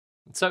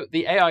So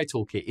the AI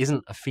Toolkit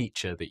isn't a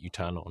feature that you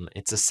turn on,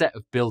 it's a set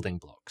of building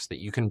blocks that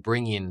you can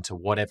bring into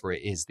whatever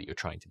it is that you're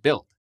trying to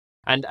build.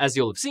 And as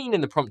you'll have seen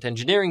in the prompt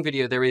engineering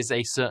video, there is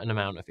a certain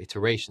amount of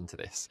iteration to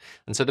this.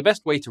 And so the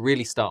best way to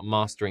really start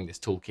mastering this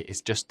toolkit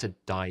is just to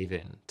dive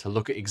in, to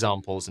look at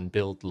examples and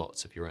build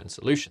lots of your own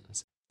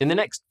solutions. In the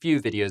next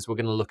few videos, we're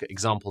going to look at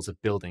examples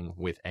of building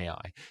with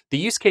AI. The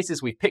use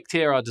cases we've picked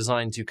here are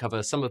designed to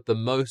cover some of the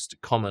most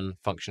common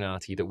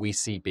functionality that we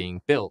see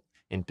being built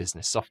in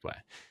business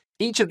software.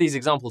 Each of these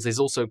examples is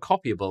also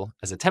copyable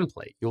as a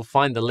template. You'll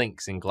find the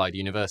links in Glide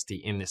University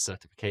in this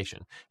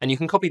certification. And you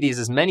can copy these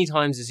as many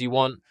times as you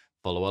want,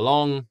 follow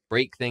along,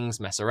 break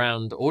things, mess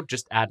around, or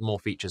just add more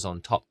features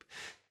on top.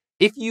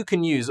 If you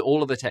can use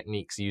all of the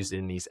techniques used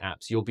in these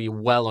apps, you'll be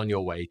well on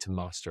your way to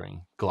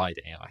mastering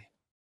Glide AI.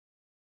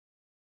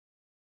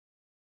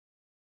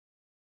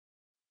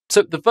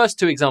 So the first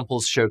two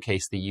examples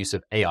showcase the use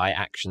of AI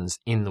actions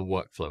in the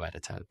workflow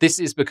editor. This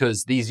is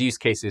because these use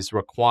cases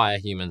require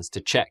humans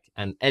to check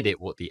and edit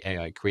what the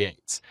AI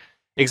creates.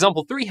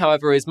 Example 3,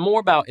 however, is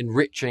more about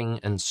enriching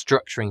and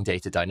structuring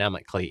data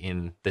dynamically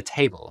in the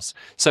tables.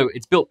 So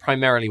it's built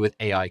primarily with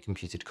AI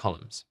computed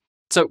columns.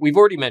 So we've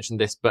already mentioned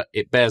this, but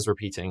it bears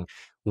repeating.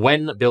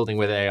 When building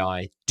with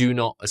AI, do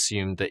not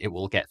assume that it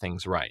will get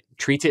things right.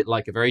 Treat it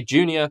like a very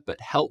junior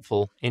but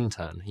helpful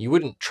intern. You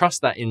wouldn't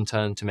trust that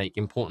intern to make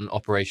important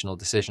operational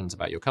decisions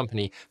about your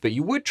company, but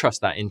you would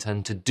trust that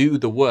intern to do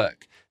the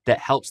work that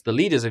helps the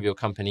leaders of your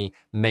company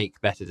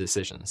make better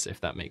decisions, if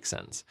that makes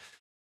sense.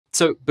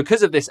 So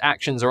because of this,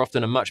 actions are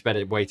often a much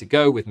better way to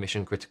go with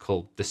mission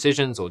critical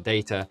decisions or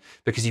data,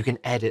 because you can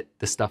edit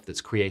the stuff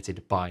that's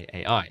created by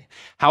AI.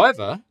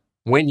 However,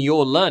 when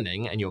you're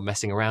learning and you're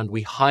messing around,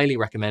 we highly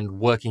recommend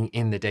working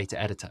in the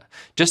data editor.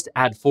 Just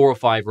add 4 or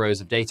 5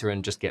 rows of data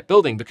and just get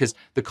building, because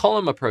the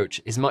column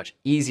approach is much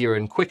easier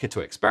and quicker to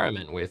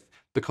experiment with,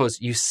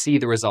 because you see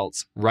the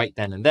results right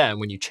then and there.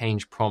 When you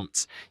change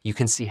prompts, you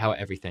can see how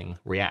everything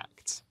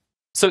reacts.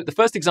 So the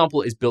first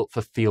example is built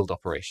for field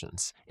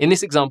operations. In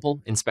this example,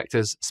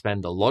 inspectors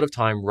spend a lot of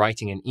time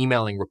writing and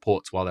emailing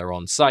reports while they're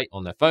on site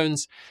on their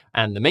phones,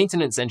 and the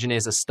maintenance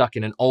engineers are stuck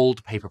in an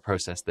old paper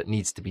process that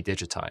needs to be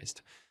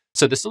digitized.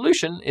 So the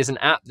solution is an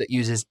app that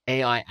uses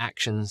AI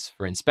actions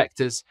for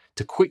inspectors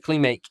to quickly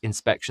make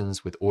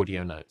inspections with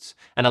audio notes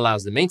and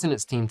allows the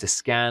maintenance team to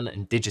scan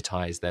and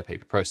digitize their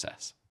paper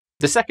process.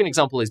 The second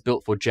example is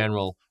built for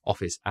general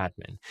office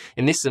admin.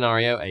 In this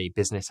scenario, a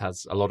business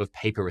has a lot of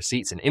paper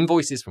receipts and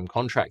invoices from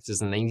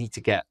contractors, and they need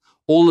to get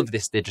all of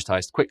this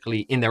digitized quickly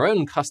in their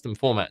own custom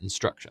format and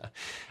structure.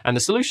 And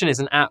the solution is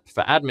an app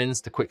for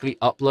admins to quickly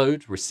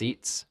upload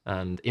receipts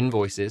and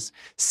invoices,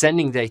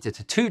 sending data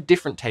to 2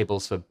 different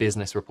tables for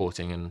business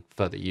reporting and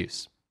further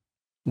use.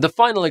 The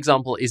final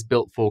example is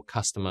built for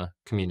customer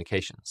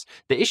communications.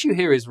 The issue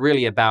here is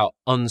really about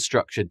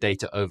unstructured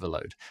data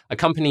overload. A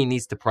company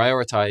needs to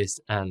prioritize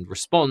and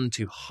respond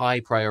to high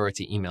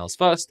priority emails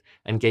first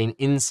and gain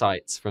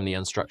insights from the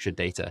unstructured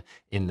data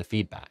in the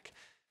feedback.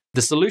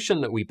 The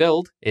solution that we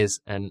build is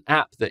an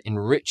app that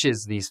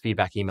enriches these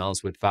feedback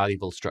emails with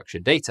valuable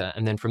structured data.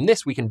 And then from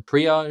this, we can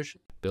triage,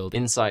 build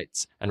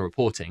insights and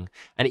reporting,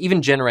 and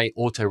even generate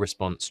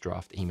auto-response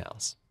draft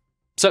emails.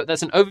 So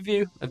that's an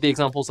overview of the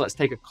examples. Let's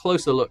take a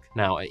closer look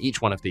now at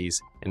each one of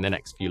these in the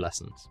next few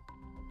lessons.